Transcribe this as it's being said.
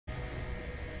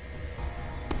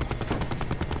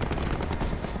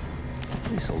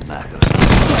Diesel knackers.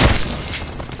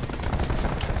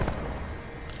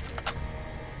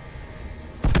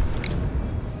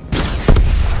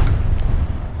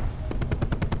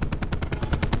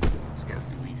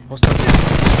 What's that?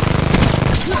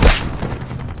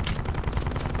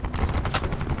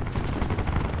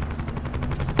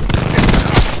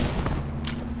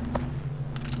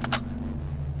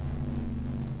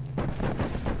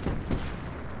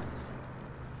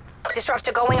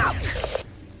 Disruptor going out.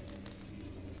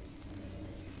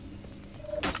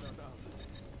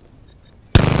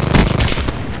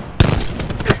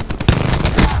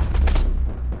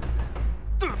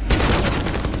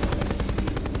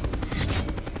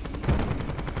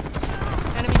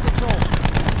 Enemy control.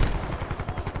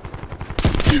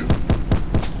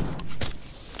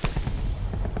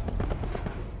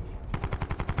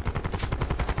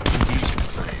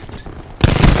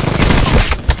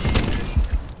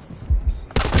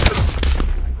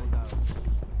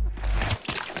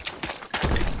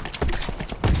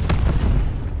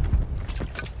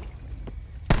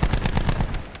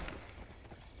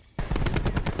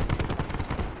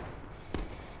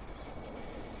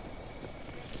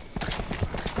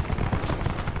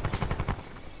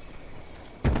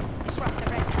 Disruptor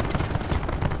ready.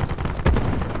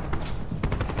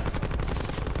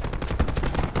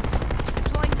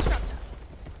 Deploying disruptor.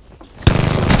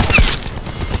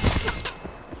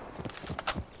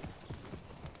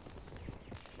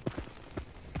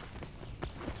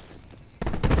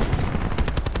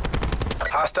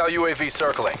 Hostile UAV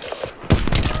circling.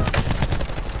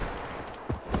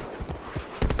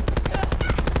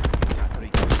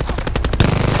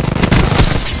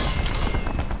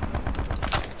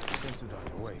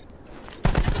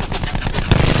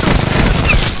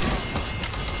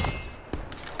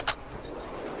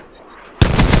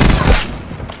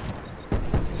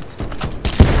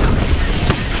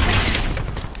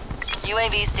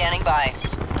 UAV standing by.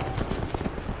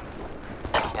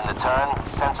 In the turn,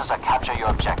 sensors are capture your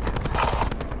objective.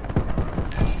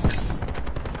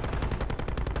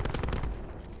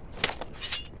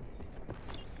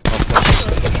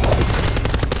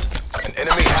 An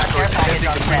enemy hacker is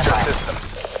attempting to breach our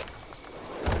systems.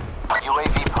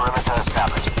 UAV perimeter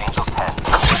established. Angels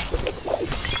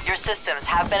 10. Your systems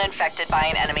have been infected by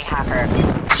an enemy hacker.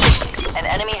 An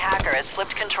enemy hacker has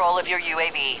flipped control of your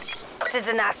UAV. Did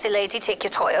the nasty lady take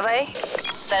your toy away?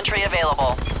 Sentry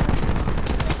available.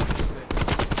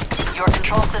 Your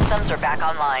control systems are back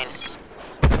online.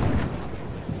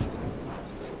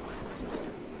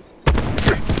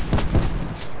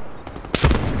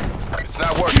 It's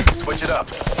not working. Switch it up.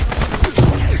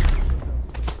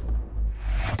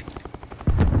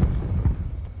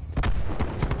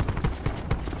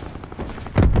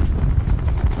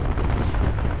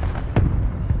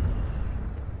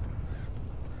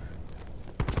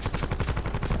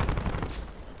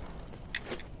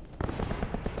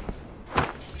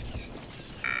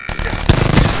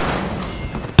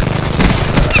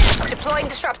 Deploying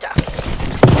disruptor.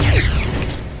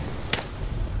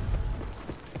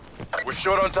 We're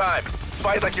short on time.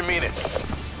 Fight like you mean it.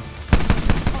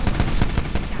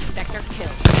 Vector kill.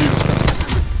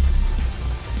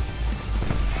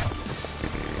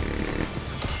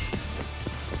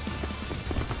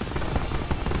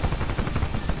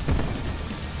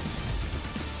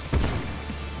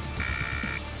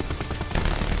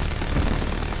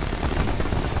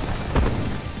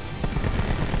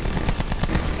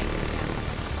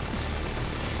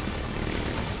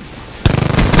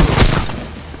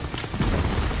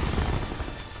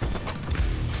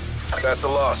 That's a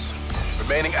loss.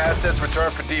 Remaining assets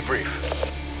return for debrief.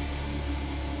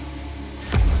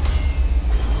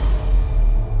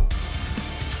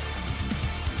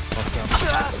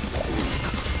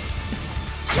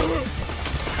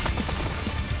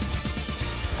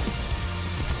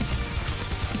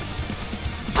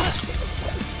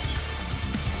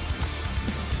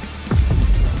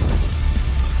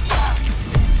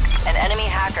 An enemy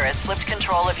hacker has flipped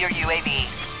control of your UAV.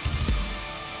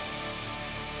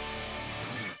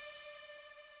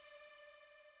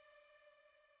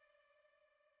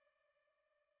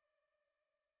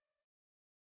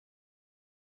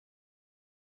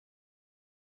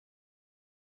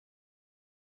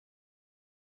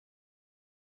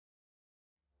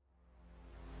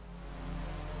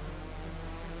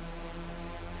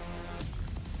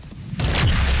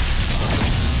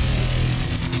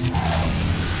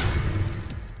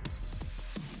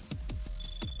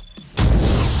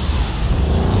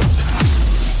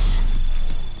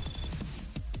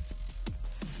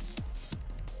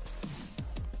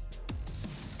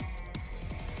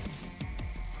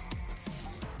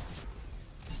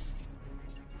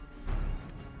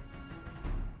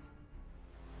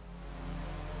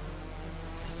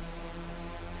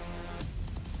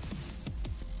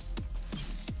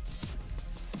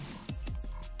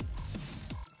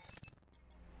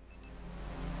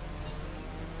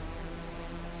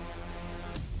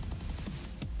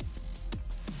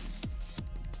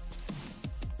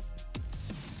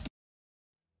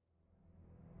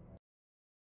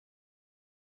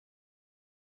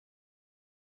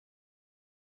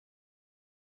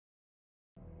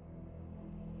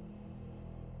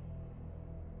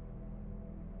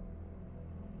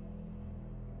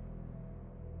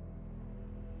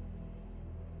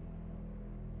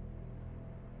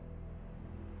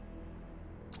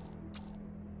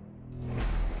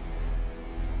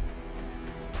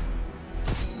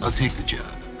 I'll take the job.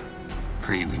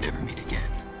 Pray we never meet again.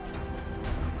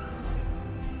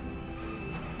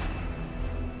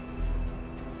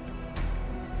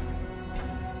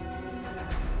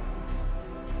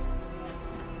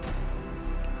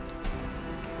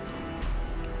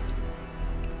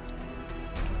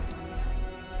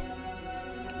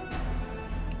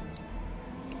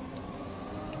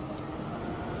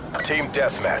 Team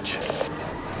deathmatch.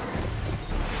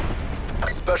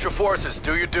 Special Forces,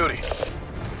 do your duty.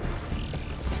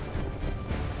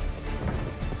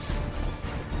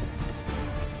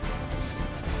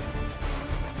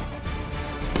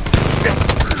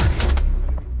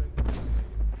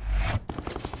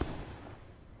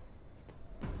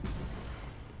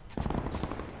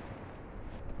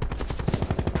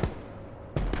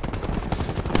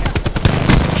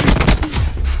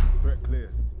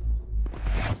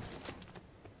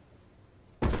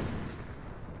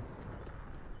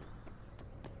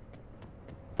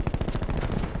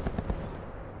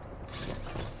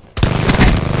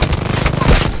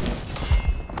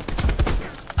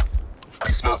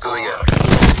 Smoke going out.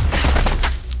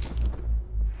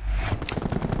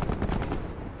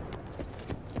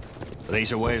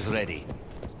 Razor wire's ready.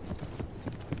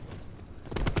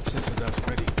 Sensor dart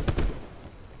ready.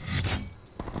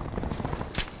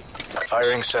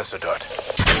 Firing sensor dart.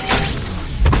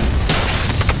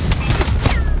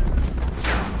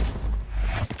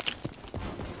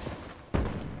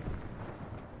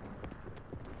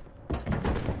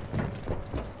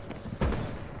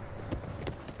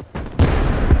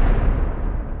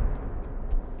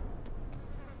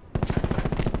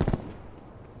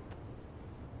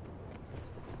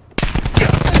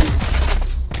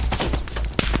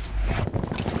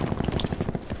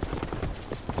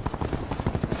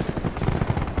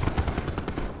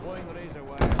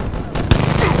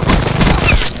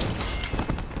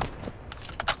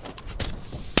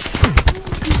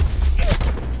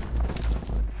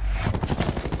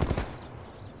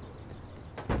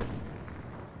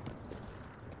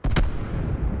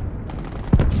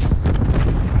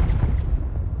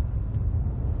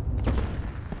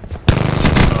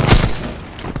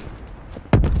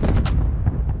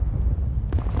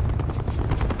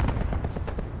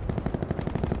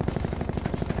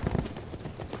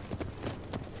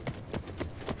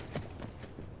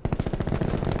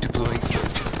 Deploying smoke.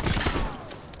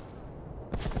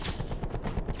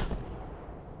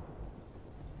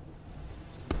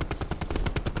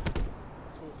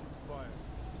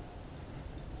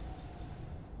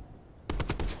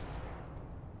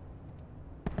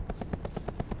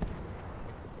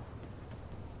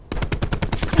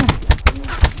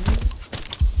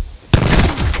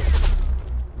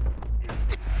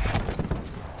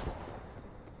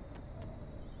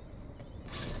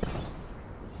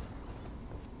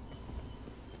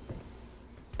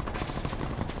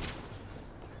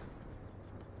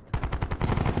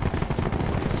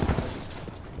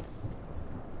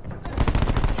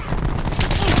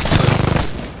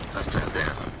 Hostile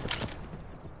down.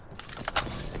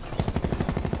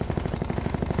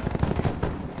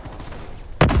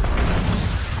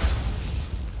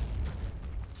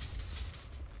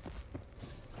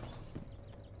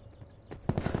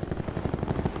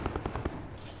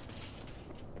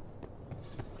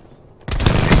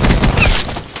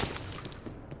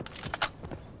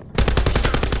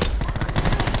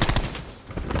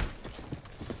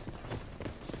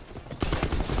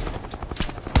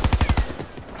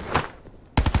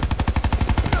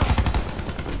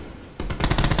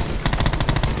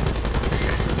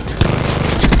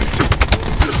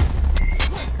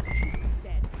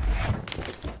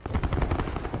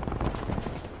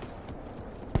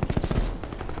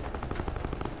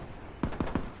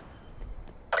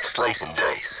 Slice and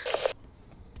dice.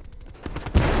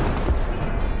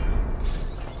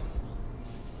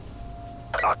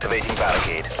 Activating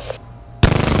barricade.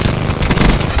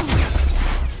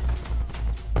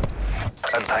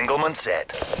 Entanglement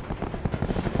set.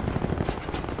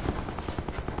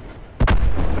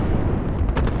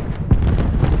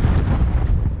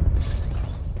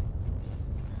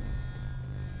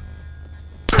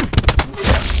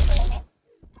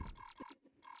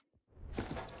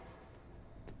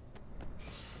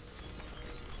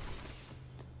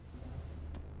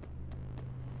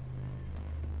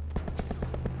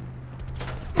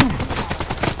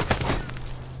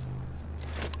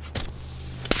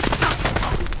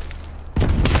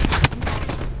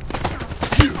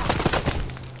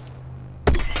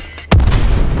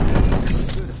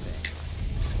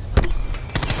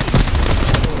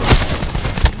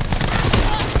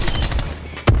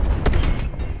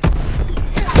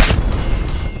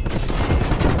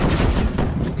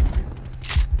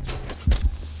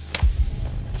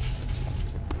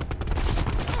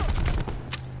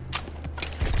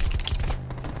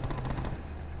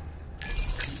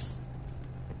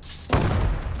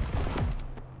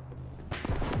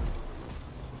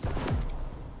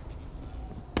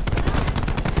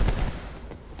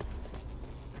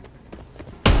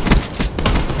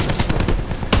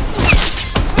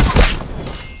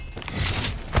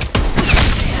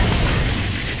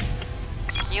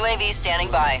 UAV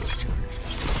standing by.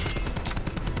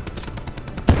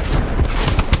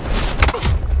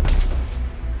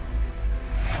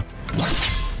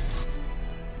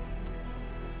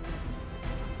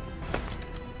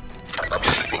 I'm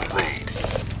sheathing blade.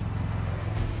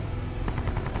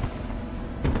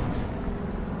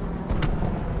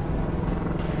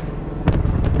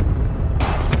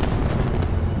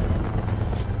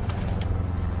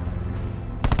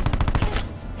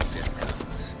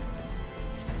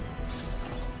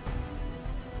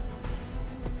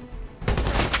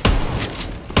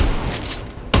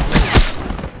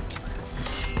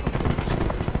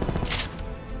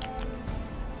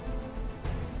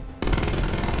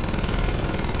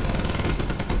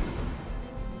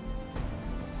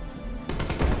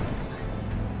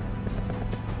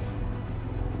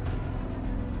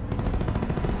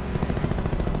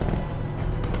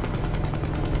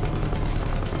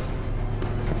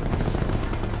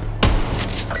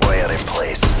 Wire in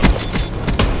place.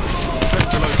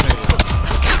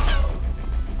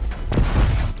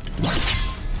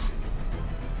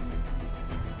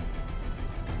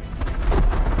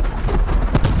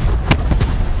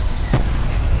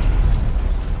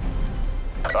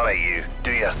 Alright, you.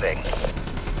 Do your thing.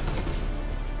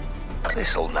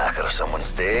 This'll knacker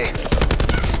someone's day.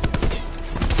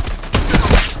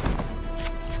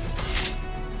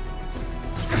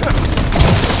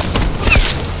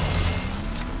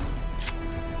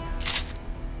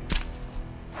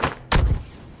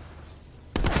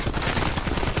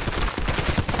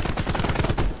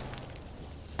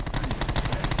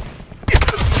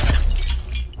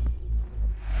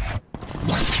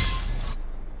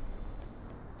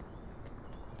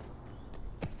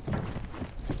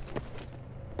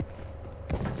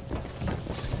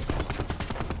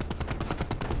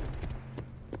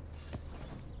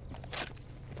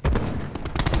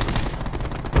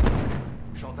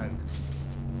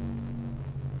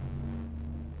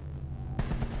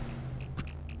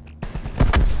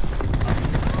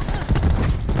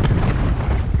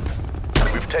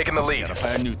 We've taken the lead.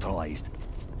 Fire neutralized.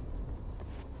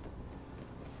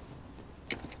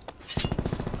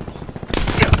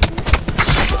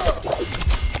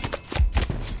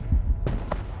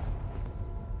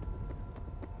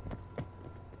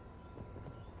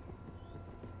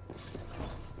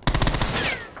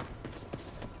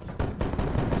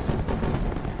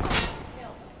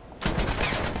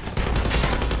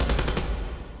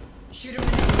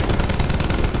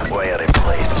 Wire in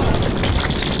place.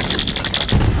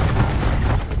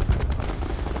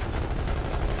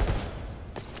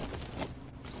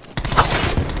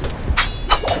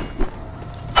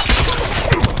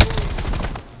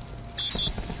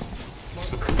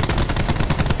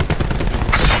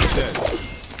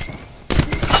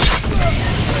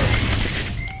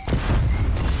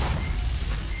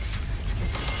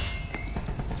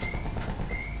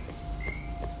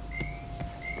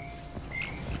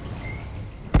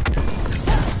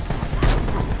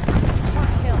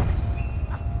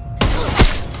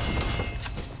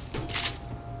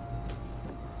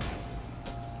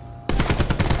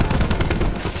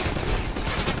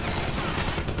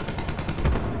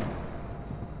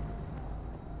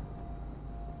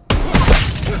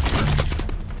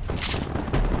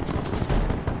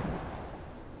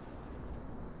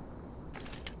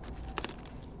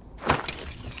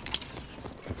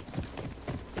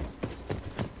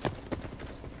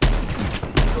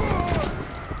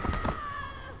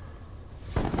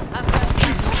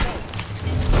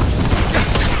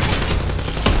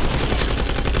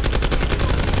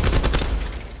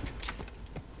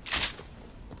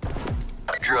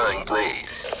 Drawing blade.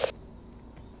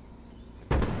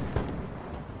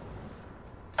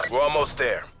 We're almost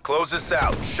there. Close this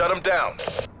out. Shut them down.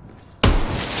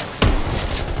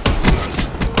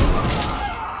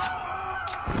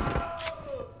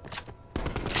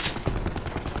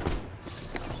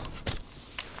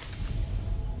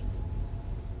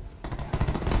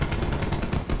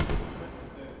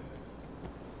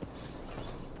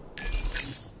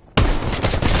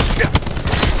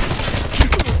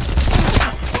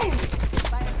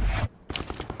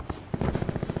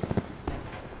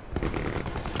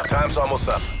 Time's almost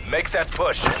up. Make that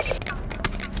push.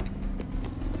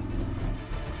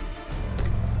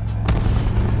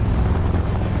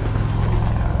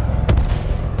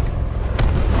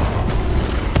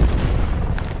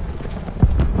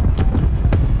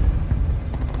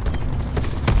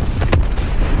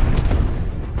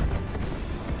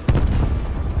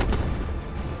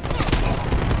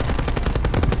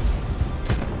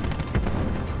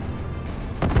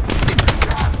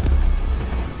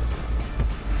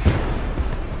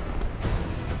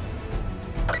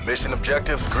 Mission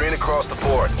objectives green across the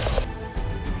board.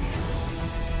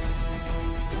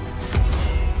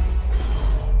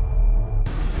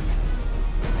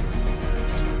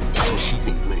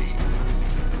 Sheathing blade.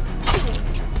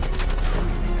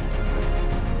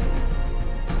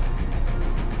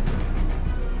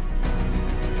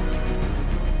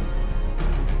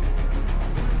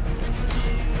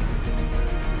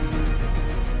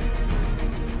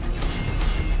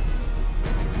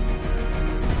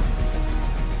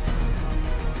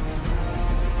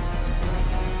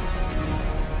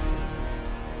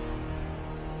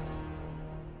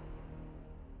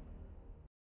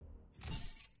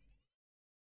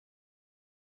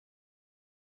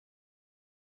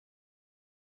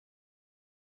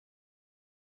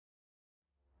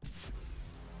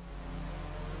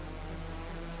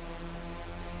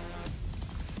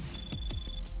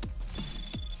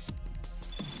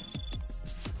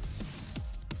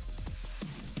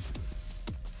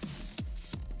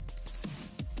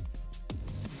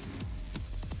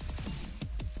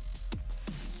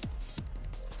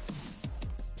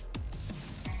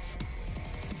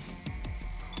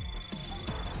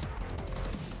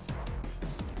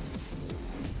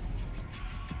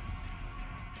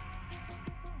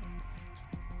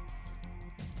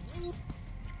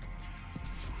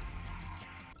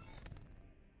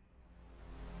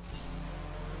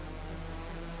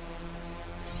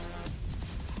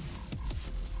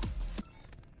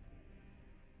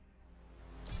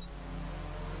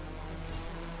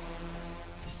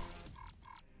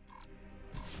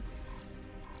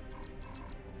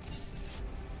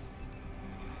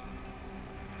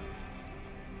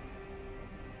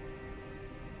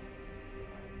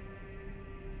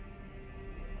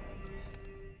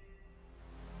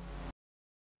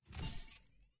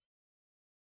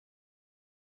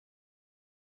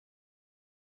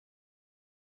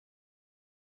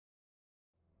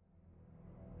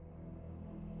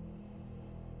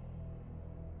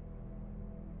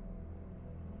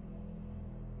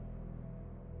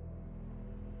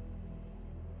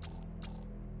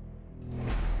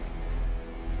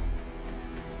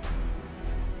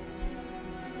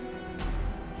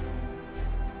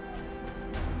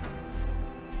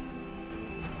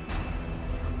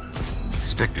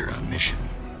 Spectre on mission.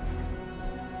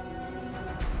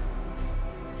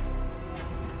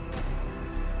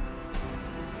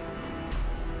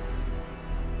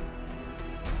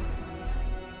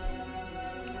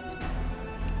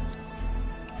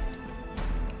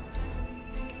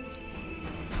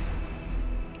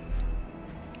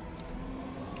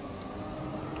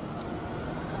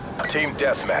 Team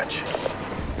deathmatch.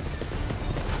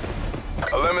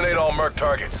 Eliminate all merc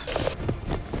targets.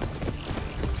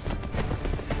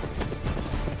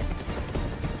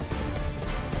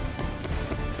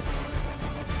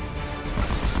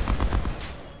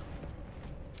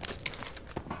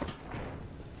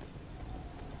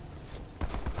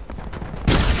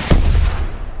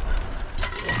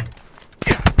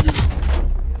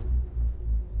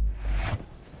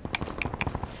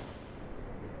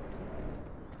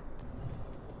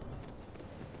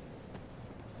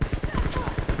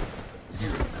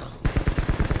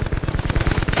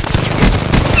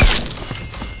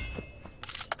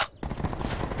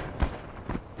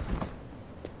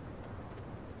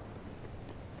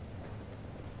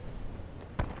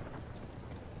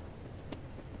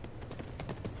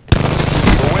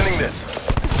 This.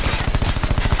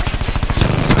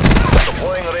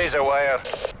 Deploying razor wire.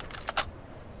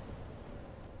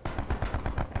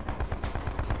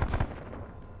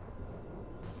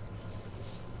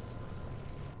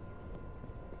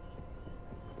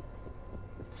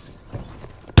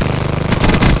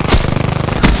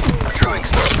 Throwing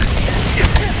smoke.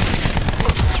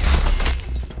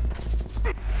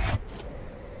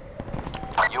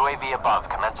 UAV above,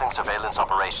 commencing surveillance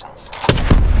operations.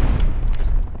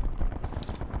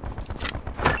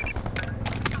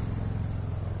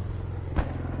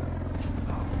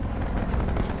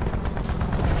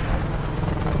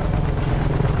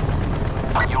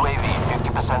 UAV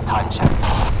 50% time check.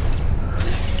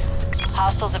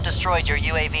 Hostiles have destroyed your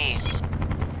UAV.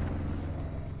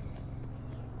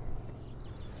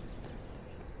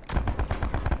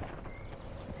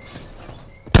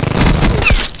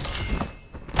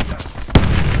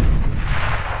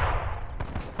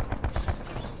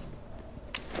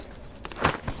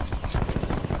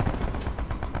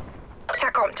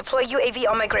 TACOM, deploy UAV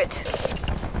on my grid.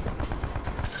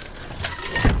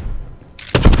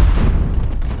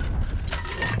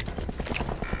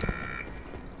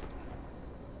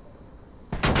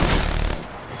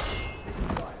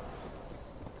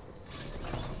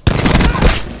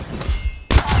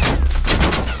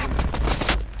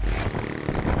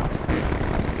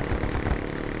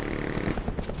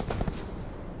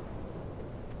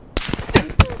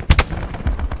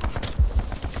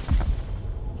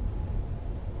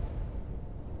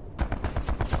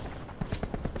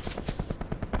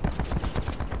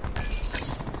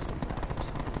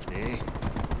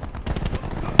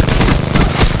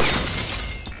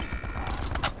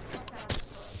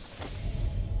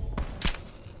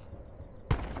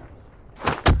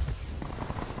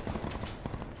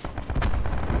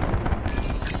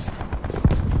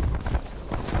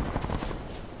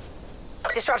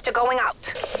 Disruptor going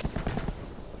out.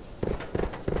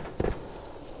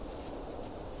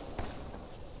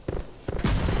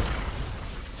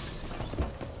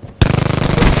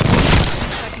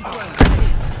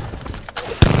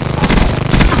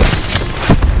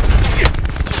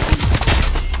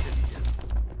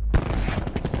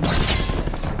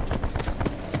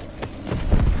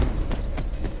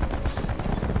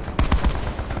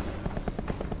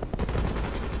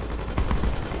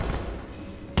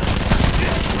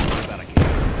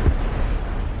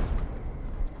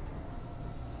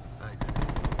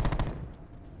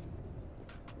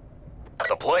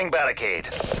 Deploying barricade.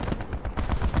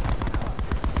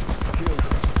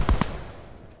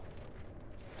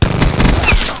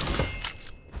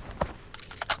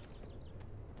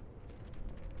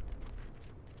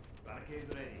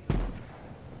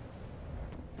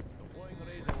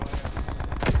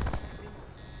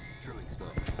 Throwing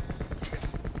smoke.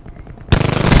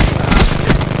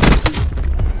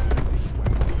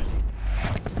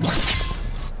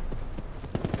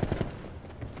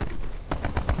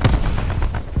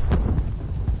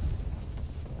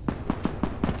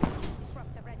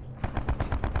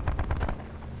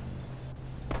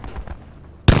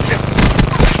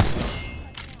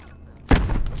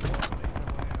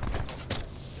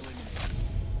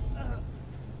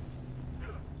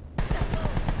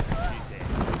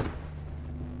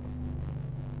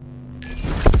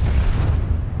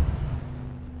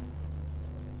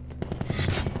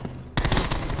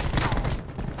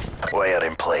 Wire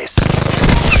in place.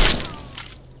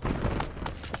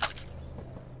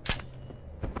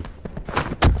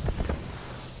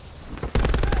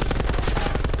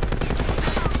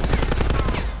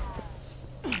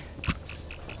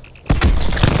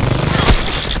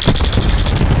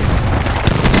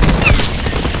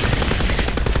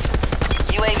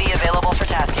 UAV available for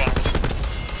tasking.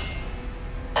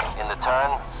 In the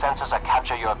turn, sensors are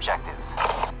capture your objective.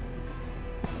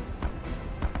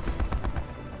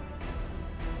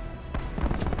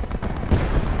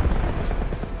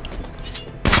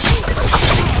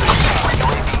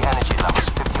 UAV energy levels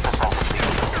 50%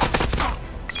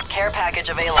 depleted. Care package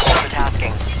available for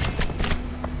tasking.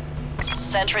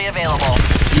 Sentry available.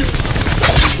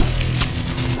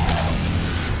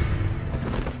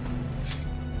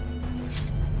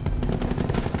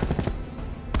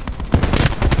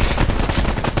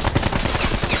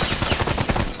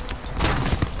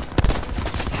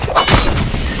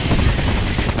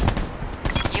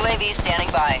 UAV standing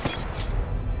by.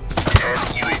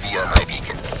 Test UAV on my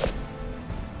beacon.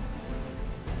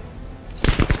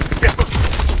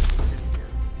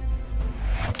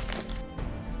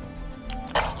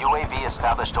 UAV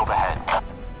established overhead.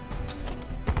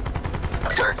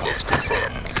 Darkness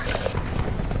descends.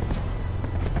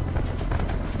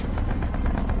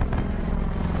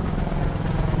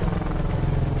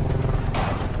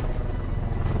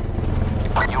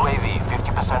 UAV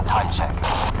 50% time check.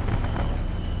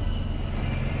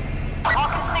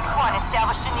 Falcon 6-1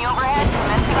 established in the overhead,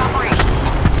 commencing operation.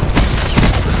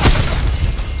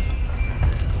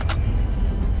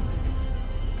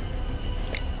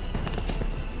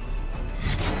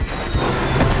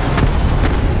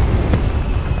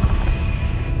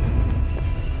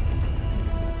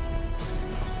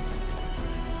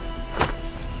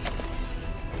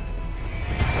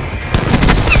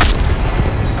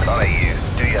 Alright, you.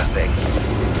 Do your thing.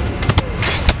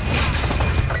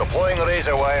 Deploying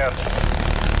razor wire.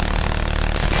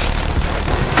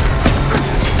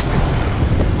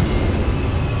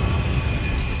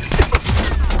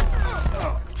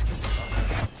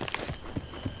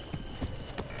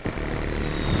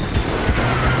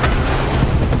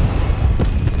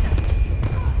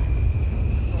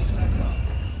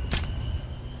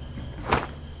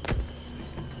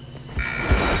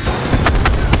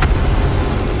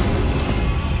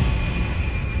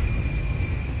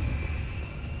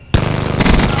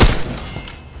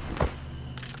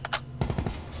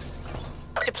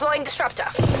 Deploying disruptor.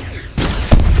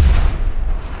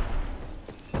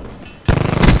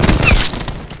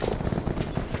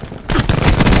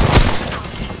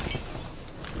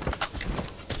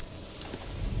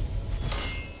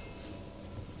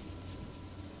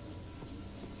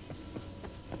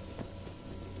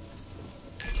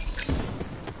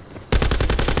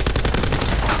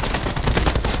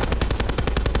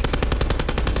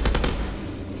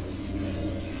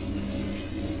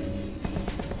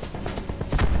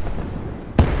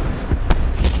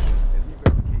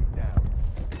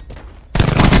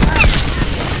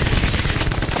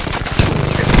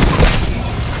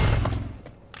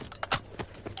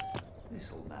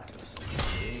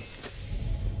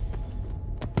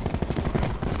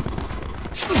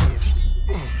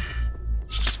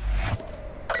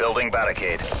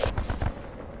 barricade.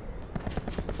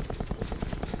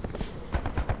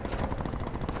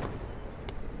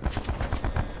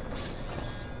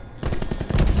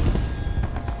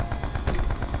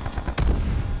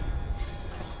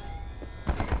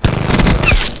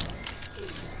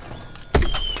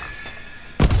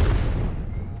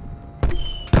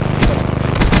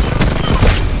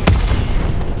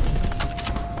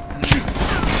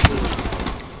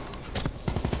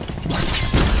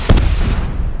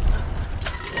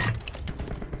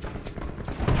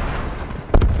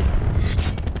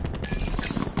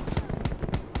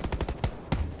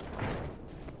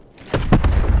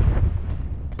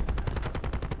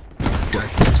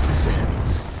 Darkness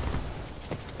descends.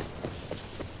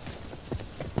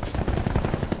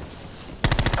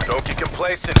 Don't get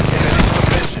complacent in any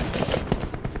submission.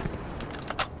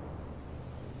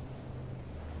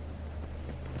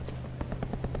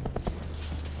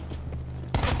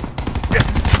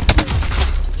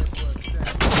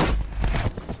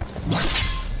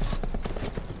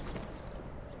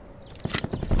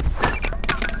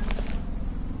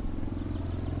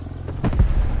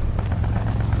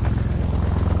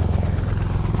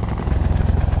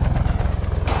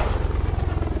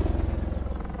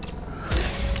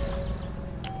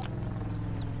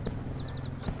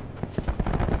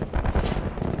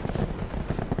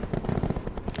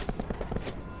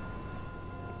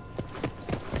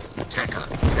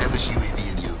 TACOM, establish UAV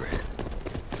in the overhead.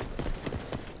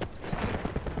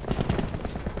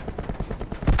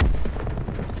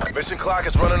 Mission clock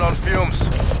is running on fumes.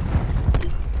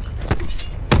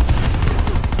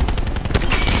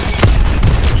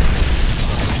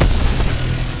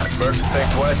 Mercs should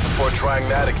think twice before trying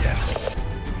that again.